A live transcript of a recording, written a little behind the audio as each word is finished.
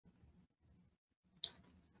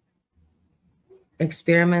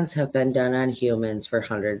Experiments have been done on humans for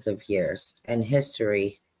hundreds of years, and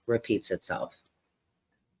history repeats itself.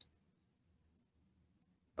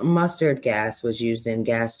 Mustard gas was used in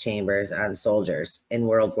gas chambers on soldiers in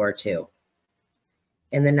World War II.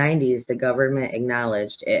 In the 90s, the government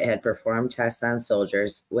acknowledged it had performed tests on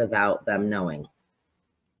soldiers without them knowing.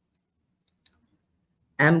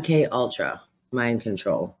 MK Ultra, mind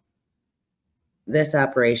control. This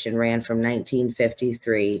operation ran from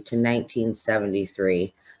 1953 to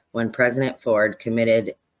 1973 when President Ford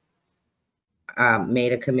made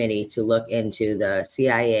a committee to look into the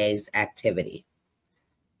CIA's activity.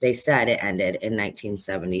 They said it ended in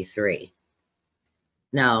 1973.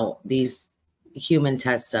 Now, these human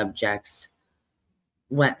test subjects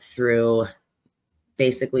went through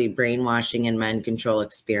basically brainwashing and mind control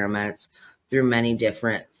experiments through many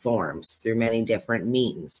different forms, through many different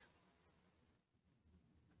means.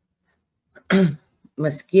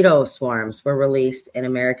 Mosquito swarms were released in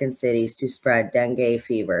American cities to spread dengue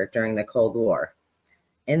fever during the Cold War.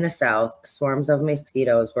 In the South, swarms of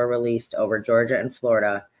mosquitoes were released over Georgia and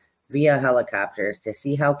Florida via helicopters to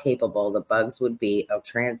see how capable the bugs would be of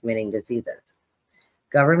transmitting diseases.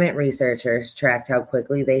 Government researchers tracked how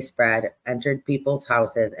quickly they spread, entered people's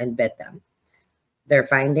houses, and bit them. Their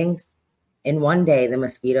findings? In one day, the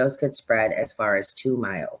mosquitoes could spread as far as 2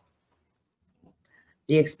 miles.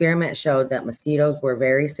 The experiment showed that mosquitoes were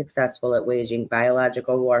very successful at waging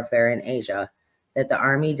biological warfare in Asia, that the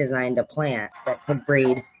Army designed a plant that could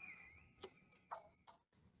breed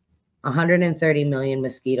 130 million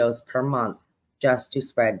mosquitoes per month just to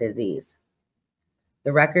spread disease.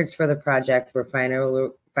 The records for the project were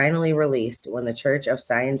finally released when the Church of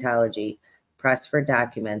Scientology pressed for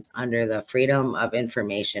documents under the Freedom of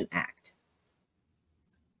Information Act.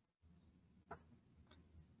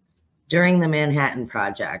 During the Manhattan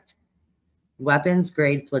Project,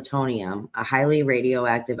 weapons-grade plutonium, a highly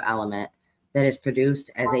radioactive element that is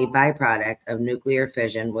produced as a byproduct of nuclear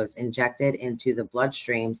fission, was injected into the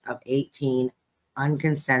bloodstreams of 18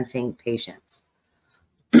 unconsenting patients.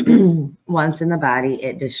 Once in the body,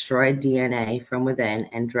 it destroyed DNA from within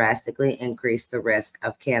and drastically increased the risk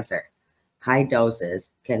of cancer. High doses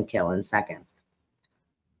can kill in seconds.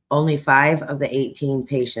 Only 5 of the 18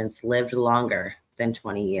 patients lived longer than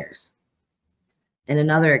 20 years. In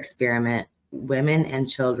another experiment, women and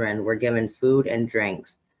children were given food and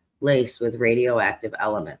drinks laced with radioactive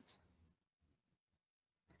elements.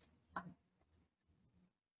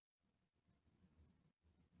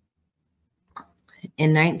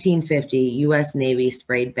 In 1950, U.S. Navy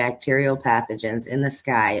sprayed bacterial pathogens in the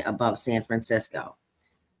sky above San Francisco.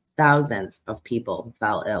 Thousands of people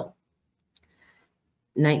fell ill.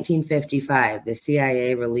 1955, the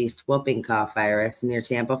CIA released whooping cough virus near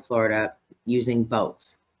Tampa, Florida, using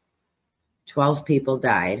boats. 12 people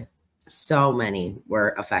died. So many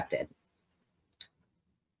were affected.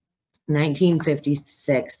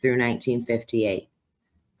 1956 through 1958.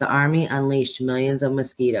 The Army unleashed millions of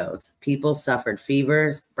mosquitoes. People suffered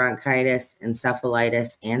fevers, bronchitis,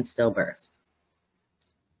 encephalitis, and stillbirths.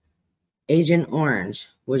 Agent Orange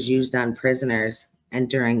was used on prisoners and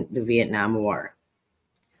during the Vietnam War.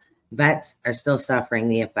 Vets are still suffering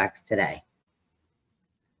the effects today.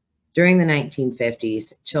 During the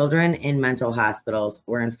 1950s, children in mental hospitals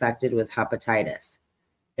were infected with hepatitis.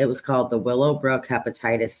 It was called the Willowbrook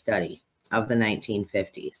Hepatitis Study of the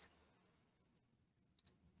 1950s.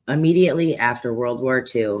 Immediately after World War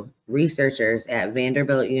II, researchers at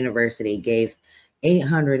Vanderbilt University gave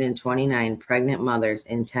 829 pregnant mothers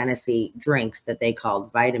in Tennessee drinks that they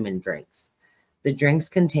called vitamin drinks. The drinks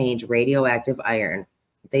contained radioactive iron.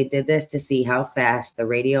 They did this to see how fast the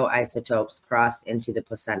radioisotopes crossed into the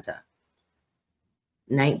placenta.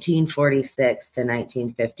 1946 to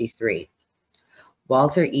 1953.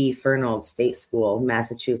 Walter E. Furnold State School,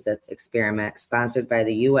 Massachusetts experiment sponsored by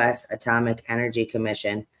the U.S. Atomic Energy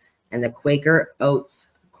Commission and the Quaker Oats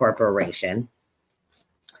Corporation.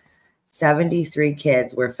 73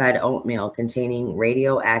 kids were fed oatmeal containing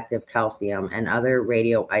radioactive calcium and other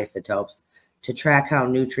radioisotopes to track how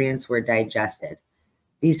nutrients were digested.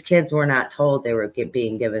 These kids were not told they were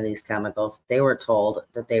being given these chemicals. They were told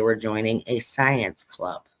that they were joining a science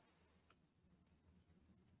club.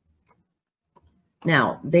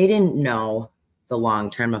 Now, they didn't know the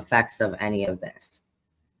long-term effects of any of this.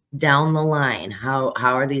 Down the line, how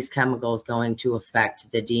are these chemicals going to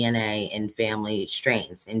affect the DNA in family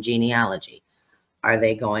strains in genealogy? Are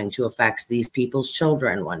they going to affect these people's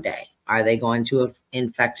children one day? Are they going to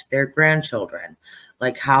infect their grandchildren?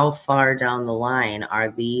 Like, how far down the line are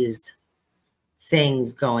these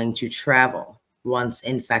things going to travel once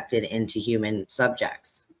infected into human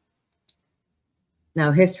subjects?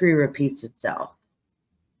 Now, history repeats itself.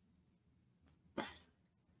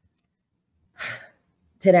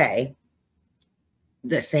 today,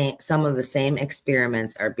 some of the same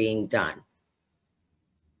experiments are being done.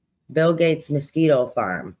 Bill Gates' mosquito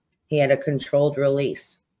farm, he had a controlled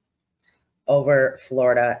release over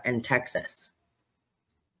Florida and Texas.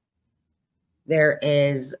 There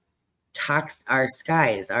is our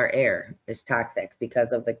skies, our air is toxic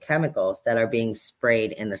because of the chemicals that are being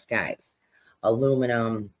sprayed in the skies.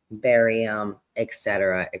 Aluminum, barium,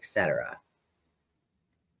 etc., etc.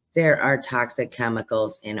 There are toxic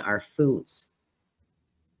chemicals in our foods.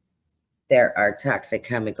 There are toxic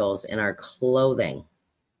chemicals in our clothing.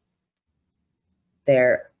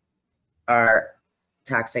 There are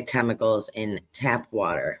toxic chemicals in tap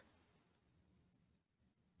water.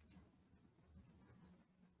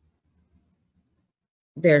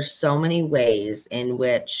 There's so many ways in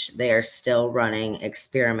which they are still running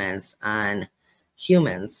experiments on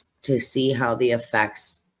humans to see how the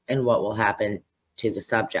effects and what will happen to the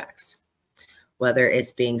subjects. Whether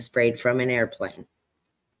it's being sprayed from an airplane,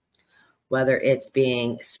 whether it's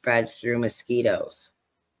being spread through mosquitoes,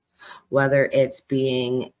 whether it's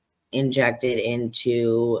being injected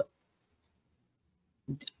into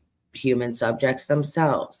human subjects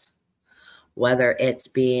themselves, whether it's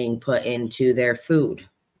being put into their food,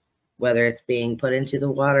 whether it's being put into the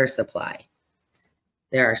water supply.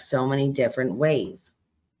 There are so many different ways.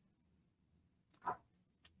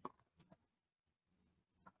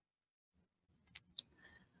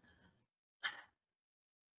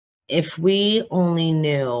 If we only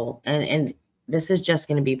knew, and this is just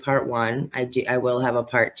going to be part one. I will have a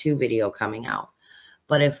part 2 video coming out.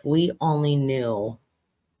 But if we only knew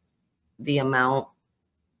the amount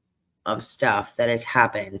of stuff that has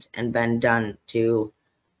happened and been done to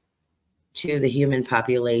the human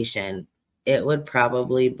population, it would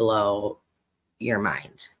probably blow your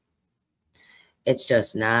mind. It's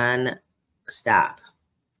just non-stop.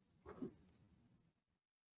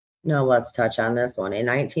 Now let's touch on this one. In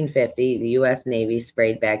 1950, the U.S. Navy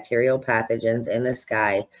sprayed bacterial pathogens in the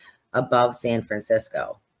sky above San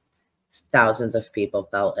Francisco. Thousands of people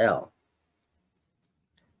fell ill.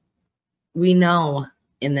 We know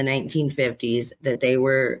in the 1950s that they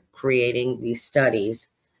were creating these studies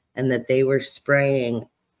and that they were spraying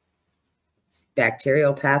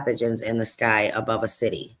bacterial pathogens in the sky above a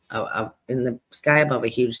city, in the sky above a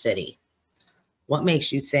huge city. What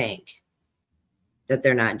makes you think that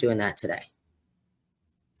they're not doing that today?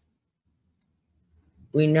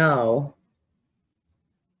 We know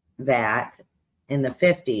that in the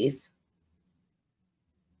 50s,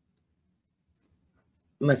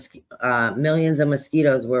 millions of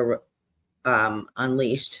mosquitoes were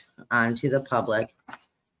unleashed onto the public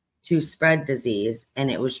to spread disease, and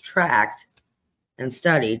it was tracked and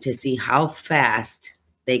studied to see how fast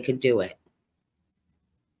they could do it.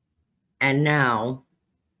 And now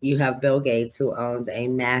you have Bill Gates, who owns a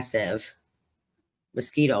massive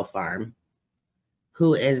mosquito farm,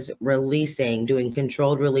 who is doing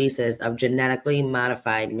controlled releases of genetically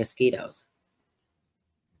modified mosquitoes.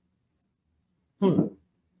 In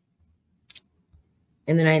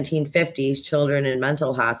the 1950s, children in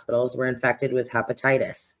mental hospitals were infected with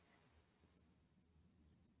hepatitis.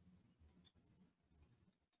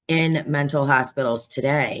 In mental hospitals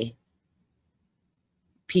today,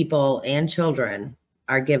 people and children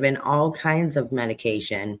are given all kinds of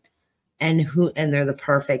medication, and they're the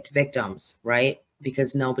perfect victims, right?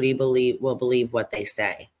 Because nobody will believe what they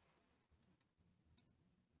say.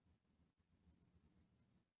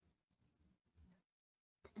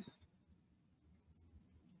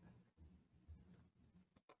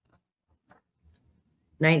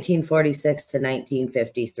 (1946 to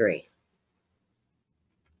 1953).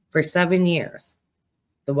 For 7 years,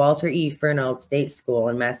 the Walter E. Furneaux State School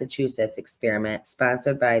in Massachusetts experiment,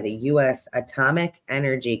 sponsored by the U.S. Atomic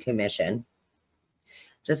Energy Commission.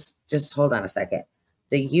 Just hold on a second.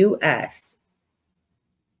 The U.S.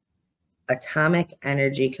 Atomic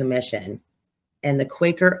Energy Commission and the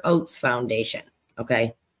Quaker Oats Foundation,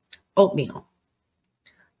 okay? Oatmeal.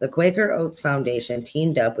 The Quaker Oats Foundation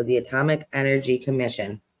teamed up with the Atomic Energy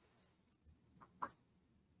Commission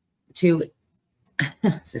to,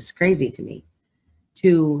 this is crazy to me,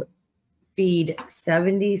 to feed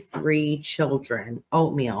 73 children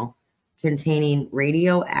oatmeal containing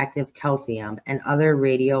radioactive calcium and other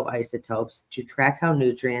radioisotopes to track how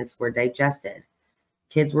nutrients were digested.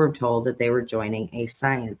 Kids were told that they were joining a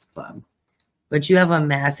science club. But you have a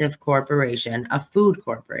massive corporation, a food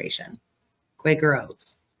corporation, Quaker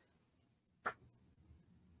Oats,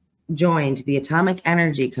 joined the Atomic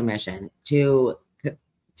Energy Commission to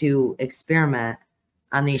experiment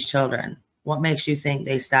on these children. What makes you think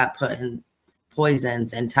they stopped putting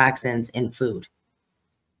poisons and toxins in food?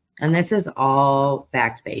 And this is all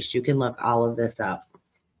fact-based. You can look all of this up.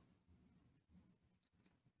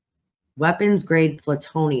 Weapons-grade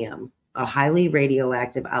plutonium, a highly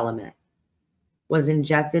radioactive element, was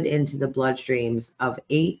injected into the bloodstreams of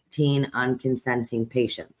 18 unconsenting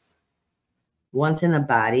patients. Once in the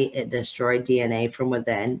body, it destroyed DNA from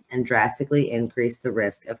within and drastically increased the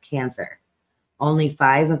risk of cancer. Only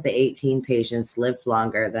 5 of the 18 patients lived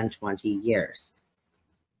longer than 20 years.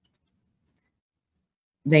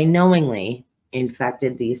 They knowingly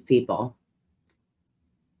infected these people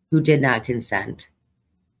who did not consent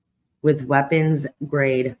with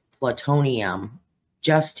weapons-grade plutonium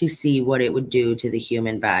just to see what it would do to the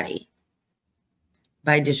human body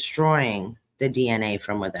by destroying the DNA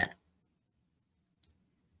from within.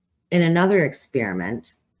 In another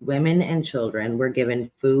experiment, women and children were given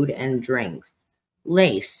food and drinks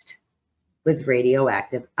laced with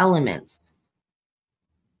radioactive elements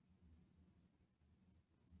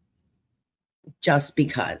just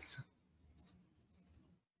because.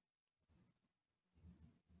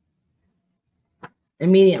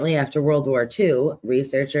 Immediately after World War II,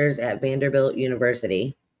 researchers at Vanderbilt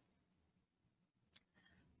University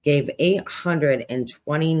gave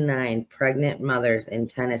 829 pregnant mothers in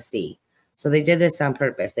Tennessee. So they did this on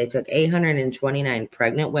purpose. They took 829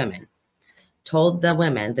 pregnant women, told the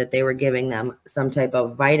women that they were giving them some type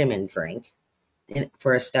of vitamin drink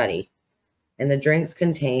for a study, and the drinks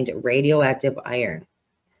contained radioactive iron.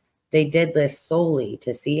 They did this solely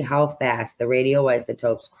to see how fast the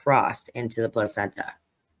radioisotopes crossed into the placenta.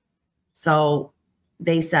 So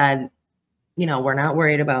they said, you know, we're not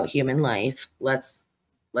worried about human life. Let's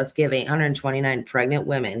give 829 pregnant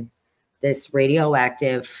women this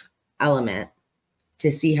radioactive element to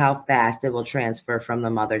see how fast it will transfer from the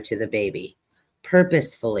mother to the baby,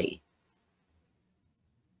 purposefully.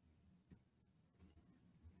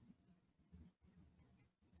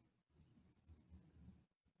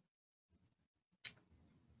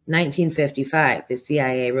 In 1955, the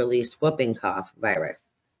CIA released whooping cough virus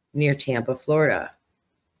near Tampa, Florida.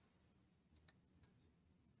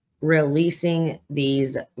 Releasing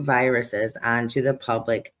these viruses onto the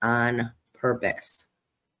public on purpose.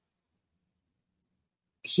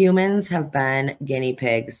 Humans have been guinea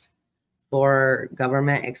pigs for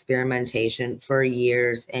government experimentation for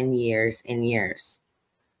years and years and years.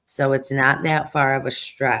 So it's not that far of a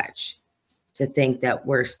stretch to think that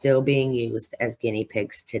we're still being used as guinea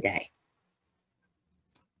pigs today.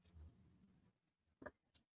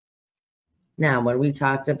 Now, when we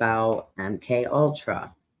talked about MK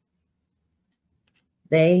Ultra,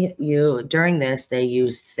 during this, they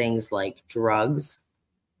used things like drugs,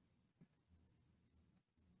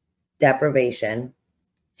 deprivation,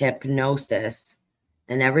 hypnosis,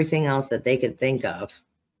 and everything else that they could think of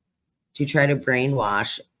to try to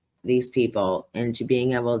brainwash these people into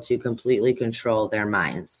being able to completely control their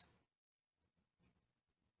minds.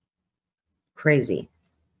 Crazy.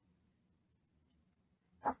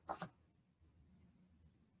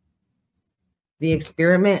 The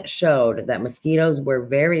experiment showed that mosquitoes were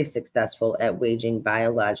very successful at waging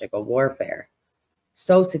biological warfare.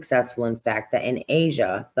 So successful, in fact, that in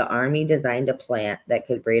Asia, the army designed a plant that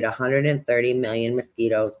could breed 130 million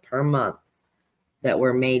mosquitoes per month that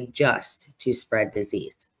were made just to spread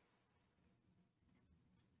disease.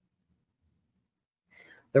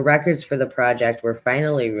 The records for the project were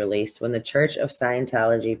finally released when the Church of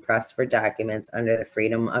Scientology pressed for documents under the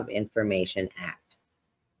Freedom of Information Act.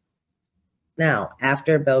 Now,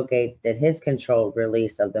 after Bill Gates did his controlled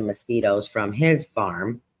release of the mosquitoes from his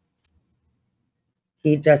farm,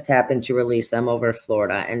 he just happened to release them over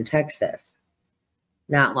Florida and Texas.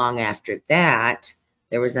 Not long after that,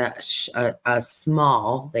 there was a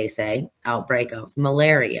small, they say, outbreak of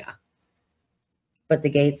malaria. But the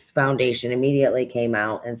Gates Foundation immediately came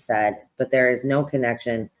out and said, but there is no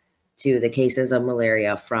connection to the cases of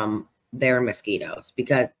malaria from their mosquitoes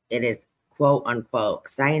because it is, quote unquote,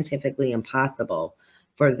 scientifically impossible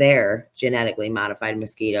for their genetically modified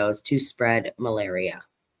mosquitoes to spread malaria.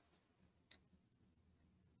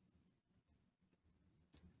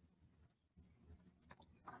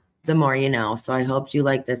 The more you know. So I hope you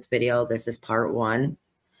like this video. This is part 1.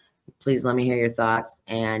 Please let me hear your thoughts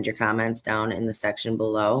and your comments down in the section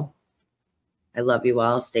below. I love you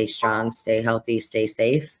all. Stay strong, stay healthy, stay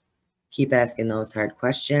safe. Keep asking those hard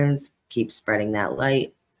questions. Keep spreading that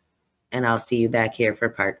light. And I'll see you back here for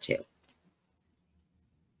part 2.